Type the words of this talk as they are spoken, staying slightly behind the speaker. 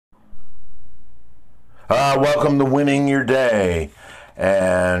Welcome to Winning Your Day.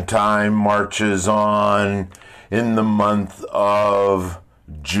 And time marches on in the month of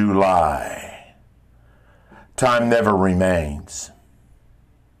July. Time never remains.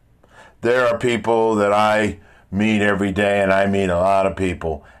 There are people that I meet every day, and I meet a lot of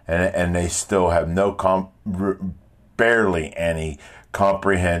people, and they still have barely any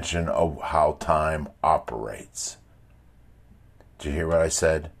comprehension of how time operates. Did you hear what I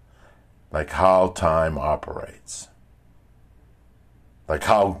said? Like how time operates. Like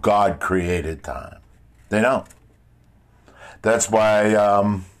how God created time. They don't. That's why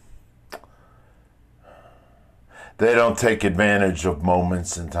they don't take advantage of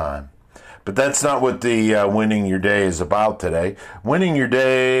moments in time. But that's not what the Winning Your Day is about today. Winning Your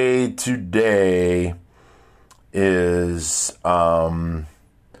Day today is,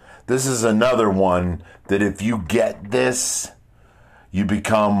 this is another one that if you get this, you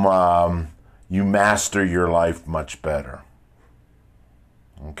become, you master your life much better.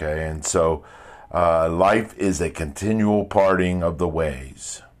 Okay, and so life is a continual parting of the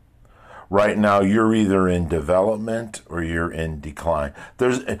ways. Right now, you're either in development or you're in decline.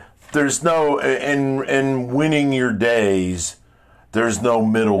 There's no, in winning your days, there's no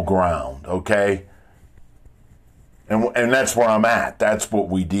middle ground, okay? And that's where I'm at. That's what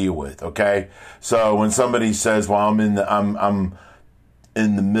we deal with, okay? So when somebody says, well, I'm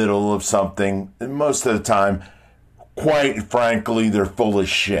in the middle of something, and most of the time, quite frankly, they're full of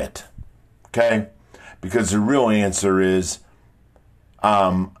shit, okay? Because the real answer is,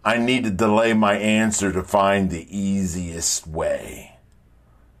 I need to delay my answer to find the easiest way,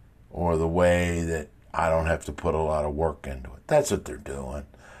 or the way that I don't have to put a lot of work into it. That's what they're doing.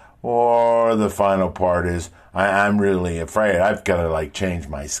 Or the final part is, I'm really afraid I've got to change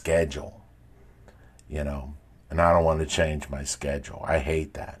my schedule, and I don't want to change my schedule. I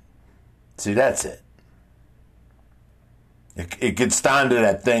hate that. See, that's it. It gets down to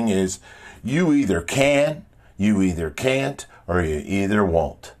that thing is, you either can, you either can't, or you either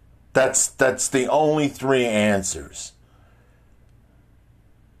won't. That's the only three answers.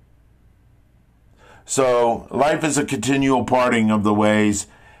 So, life is a continual parting of the ways.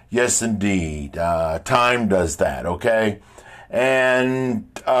 Yes, indeed. Time does that, okay? And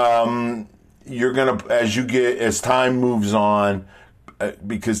you're going to, as time moves on,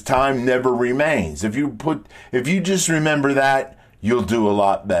 because time never remains. If you just remember that, you'll do a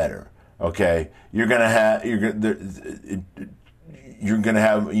lot better, okay? You may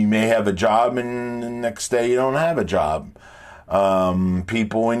have a job, and the next day you don't have a job.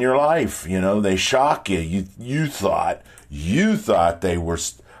 People in your life, they shock you. You thought they were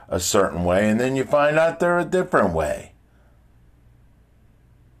a certain way, and then you find out they're a different way.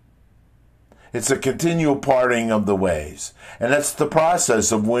 It's a continual parting of the ways. And that's the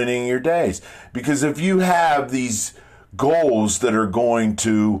process of winning your days. Because if you have these goals that are going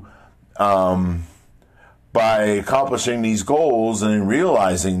to, by accomplishing these goals and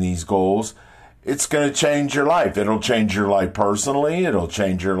realizing these goals, it's going to change your life. It'll change your life personally. It'll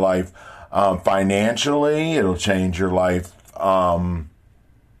change your life financially. It'll change your life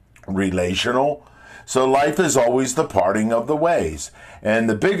relational. So life is always the parting of the ways. And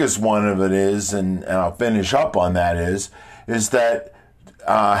the biggest one of it is, and I'll finish up on that, is that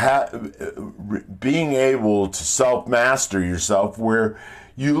being able to self-master yourself, where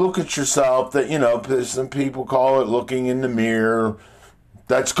you look at yourself, that, some people call it looking in the mirror.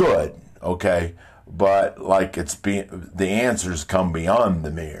 That's good, okay? But the answers come beyond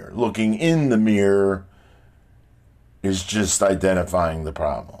the mirror. Looking in the mirror is just identifying the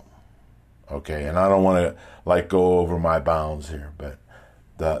problem. Okay, and I don't want to go over my bounds here, but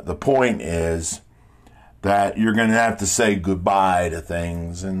the point is that you're going to have to say goodbye to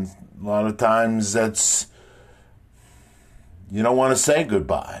things, and a lot of times you don't want to say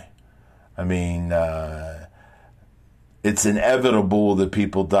goodbye. I mean, it's inevitable that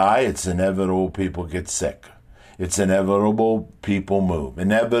people die. It's inevitable people get sick. It's inevitable people move.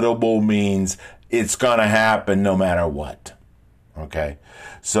 Inevitable means it's going to happen no matter what. Okay,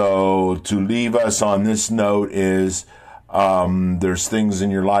 so to leave us on this note is there's things in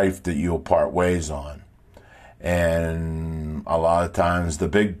your life that you'll part ways on. And a lot of times the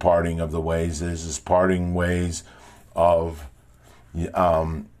big parting of the ways is parting ways of,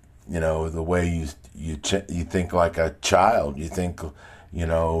 the way you think like a child. You think,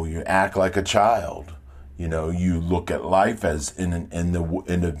 you act like a child. You look at life as in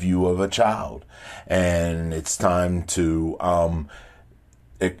the view of a child, and it's time to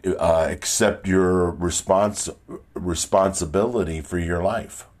accept your responsibility for your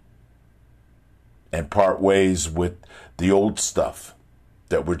life, and part ways with the old stuff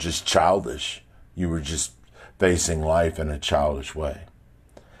that were just childish, You were just facing life in a childish way.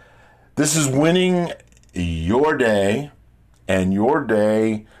 This is winning your day, and your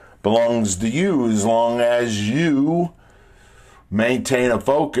day belongs to you as long as you maintain a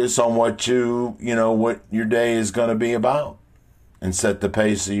focus on what what your day is going to be about and set the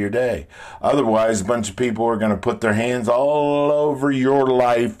pace of your day. Otherwise, a bunch of people are going to put their hands all over your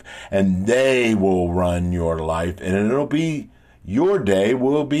life, and they will run your life, and your day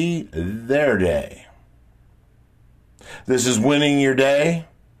will be their day. This is winning your day.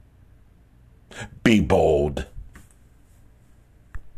 Be bold.